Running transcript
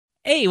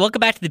Hey, welcome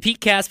back to the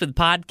PeteCast with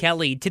Pod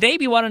Kelly. Today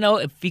we want to know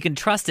if you can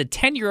trust a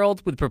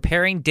 10-year-old with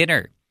preparing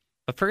dinner.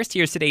 But first,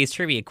 here's today's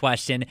trivia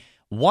question.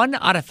 1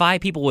 out of 5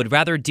 people would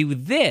rather do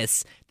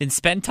this than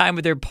spend time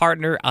with their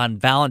partner on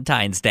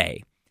Valentine's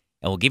Day.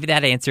 And we'll give you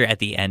that answer at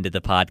the end of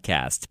the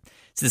podcast.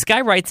 So this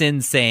guy writes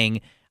in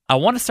saying, I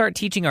want to start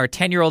teaching our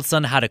 10-year-old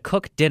son how to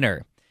cook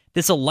dinner.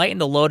 This will lighten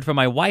the load for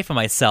my wife and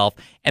myself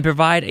and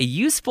provide a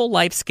useful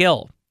life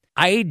skill.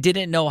 I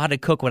didn't know how to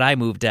cook when I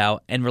moved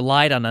out and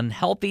relied on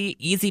unhealthy,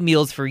 easy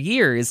meals for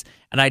years,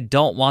 and I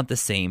don't want the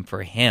same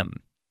for him.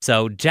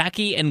 So,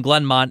 Jackie in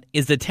Glenmont,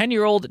 is the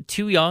 10-year-old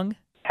too young?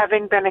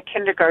 Having been a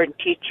kindergarten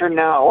teacher,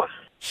 no.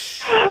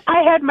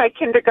 I had my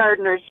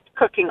kindergartners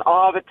cooking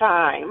all the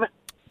time.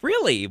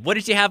 Really? What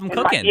did you have them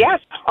cooking?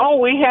 Yes. Oh,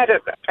 we had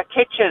a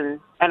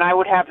kitchen, and I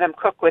would have them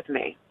cook with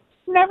me.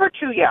 Never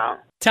too young.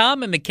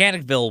 Tom in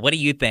Mechanicville, what do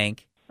you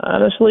think?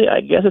 Honestly,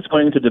 I guess it's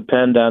going to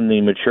depend on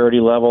the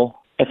maturity level.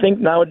 I think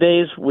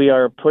nowadays we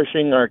are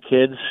pushing our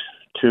kids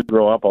to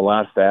grow up a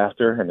lot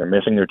faster, and they're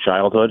missing their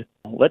childhood.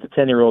 Let the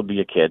 10-year-old be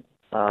a kid.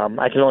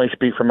 I can only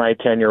speak for my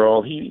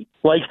 10-year-old. He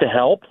likes to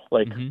help,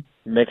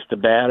 mix the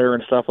batter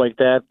and stuff like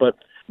that, but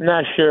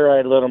not sure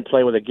I'd let him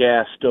play with a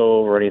gas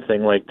stove or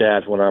anything like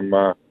that when I'm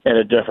in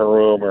a different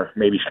room or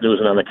maybe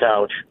snoozing on the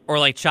couch. Or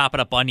like chopping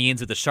up onions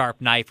with a sharp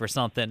knife or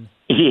something.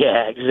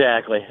 Yeah,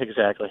 exactly.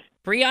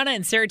 Brianna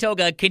in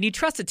Saratoga, can you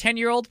trust a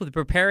 10-year-old with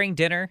preparing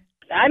dinner?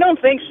 I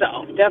don't think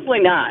so.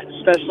 Definitely not,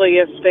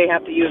 especially if they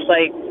have to use,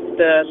 like,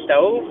 the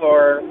stove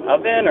or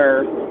oven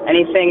or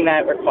anything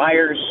that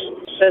requires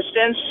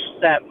assistance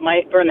that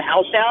might burn the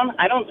house down.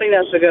 I don't think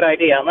that's a good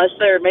idea. Unless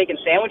they're making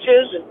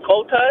sandwiches and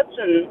cold cuts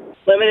and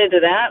limited to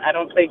that, I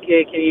don't think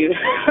you can use...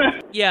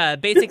 Yeah,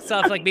 basic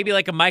stuff like maybe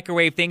like a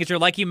microwave things, or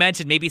like you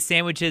mentioned, maybe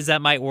sandwiches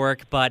that might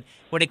work. But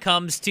when it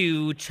comes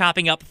to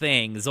chopping up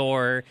things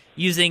or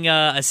using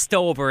a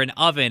stove or an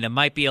oven, it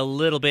might be a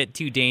little bit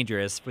too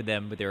dangerous for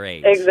them with their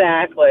age.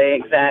 Exactly.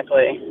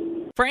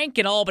 Frank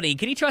in Albany,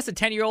 can you trust a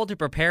 10-year-old to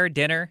prepare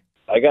dinner?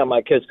 I got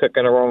my kids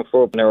cooking their own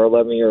food when they were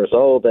 11 years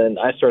old, and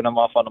I started them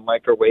off on the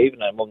microwave,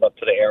 and I moved up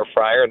to the air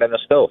fryer and then the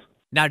stove.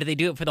 Now, do they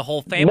do it for the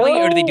whole family,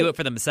 or do they do it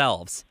for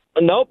themselves?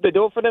 Nope, they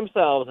do it for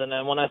themselves, and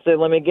then when I said,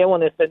 let me get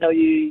one, they said, no,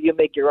 you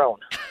make your own.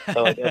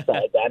 So I guess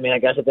I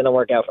guess it didn't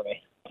work out for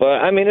me.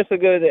 But, I mean, it's a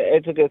good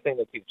thing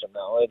to teach them,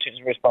 though. It's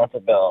a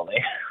responsibility.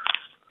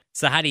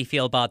 So how do you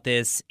feel about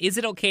this? Is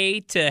it okay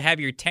to have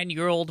your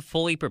 10-year-old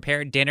fully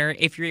prepared dinner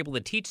if you're able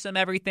to teach them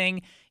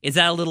everything? Is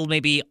that a little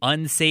maybe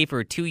unsafe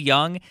or too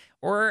young?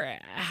 Or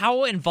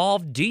how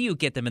involved do you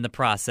get them in the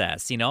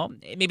process? You know,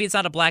 maybe it's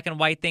not a black and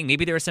white thing.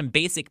 Maybe there are some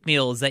basic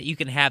meals that you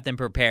can have them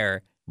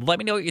prepare. Let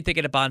me know what you're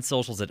thinking about on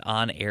socials at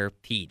On Air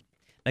Pete.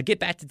 Now get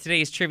back to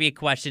today's trivia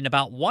question.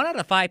 About 1 out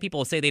of 5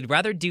 people say they'd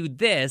rather do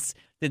this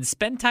than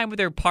spend time with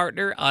their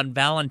partner on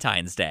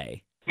Valentine's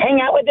Day.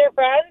 Hang out with their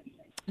friends?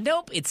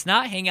 Nope, it's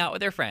not hang out with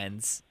their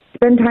friends.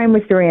 Spend time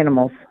with your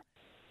animals.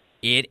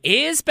 It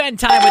is spend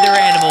time with their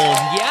animals,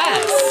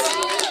 yes.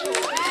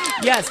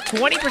 Yes,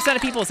 20%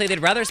 of people say they'd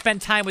rather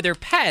spend time with their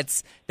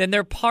pets than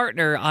their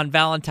partner on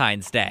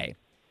Valentine's Day.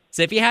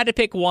 So if you had to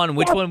pick one,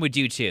 which one would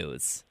you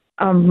choose?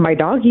 My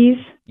doggies.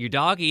 Your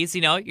doggies,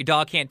 you know, your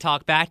dog can't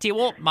talk back to you.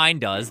 Well, mine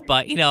does,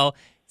 but, you know,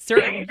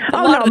 a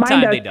Oh, lot no, of the mine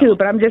time does they don't. too,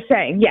 but I'm just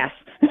saying, yes.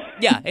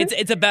 Yeah,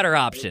 it's a better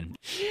option.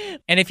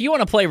 And if you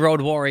want to play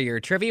Road Warrior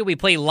Trivia, we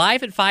play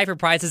live at 5 for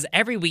prizes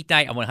every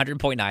weeknight on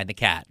 100.9 The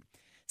Cat.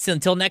 So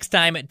until next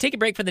time, take a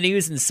break from the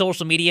news and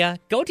social media.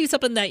 Go do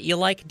something that you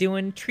like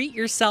doing. Treat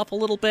yourself a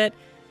little bit.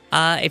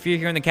 If you're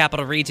here in the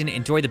capital region,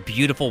 enjoy the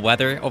beautiful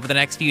weather over the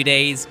next few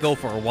days. Go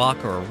for a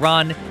walk or a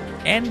run,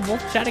 and we'll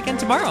chat again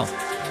tomorrow.